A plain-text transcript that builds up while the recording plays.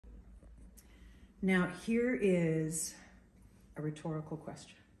Now, here is a rhetorical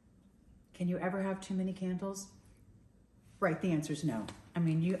question. Can you ever have too many candles? Right, the answer is no. I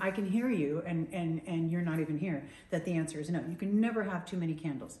mean, I can hear you, and you're not even here, that the answer is no. You can never have too many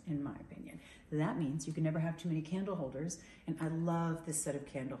candles, in my opinion. That means you can never have too many candle holders, and I love this set of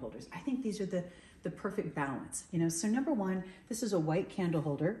candle holders. I think these are the perfect balance, you know? So number one, this is a white candle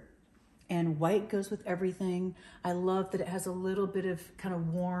holder, and white goes with everything. I love that it has a little bit of kind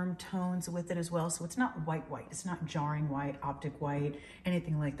of warm tones with it as well, so it's not white. It's not jarring white, optic white,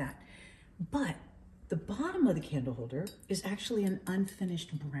 anything like that. But the bottom of the candle holder is actually an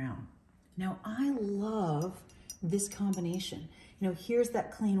unfinished brown. Now, I love this combination. You know, here's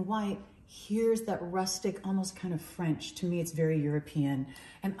that clean white, here's that rustic, almost kind of French. To me, it's very European.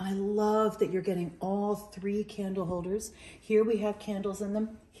 And I love that you're getting all three candle holders. Here we have candles in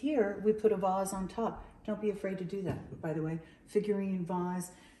them. Here we put a vase on top. Don't be afraid to do that, by the way. Figurine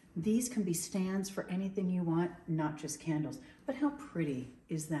vase. These can be stands for anything you want, not just candles. But how pretty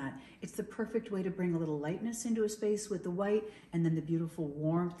is that? It's the perfect way to bring a little lightness into a space with the white, and then the beautiful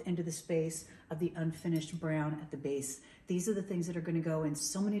warmth into the space of the unfinished brown at the base. These are the things that are going to go in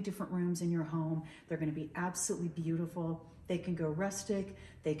so many different rooms in your home. They're going to be absolutely beautiful. They can go rustic,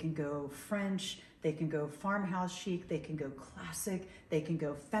 they can go French, they can go farmhouse chic, they can go classic, they can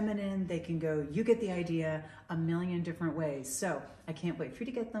go feminine, they can go, you get the idea, a million different ways. So I can't wait for you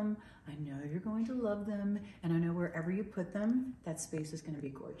to get them. I know you're going to love them, and I know wherever you put them, that space is going to be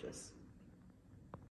gorgeous.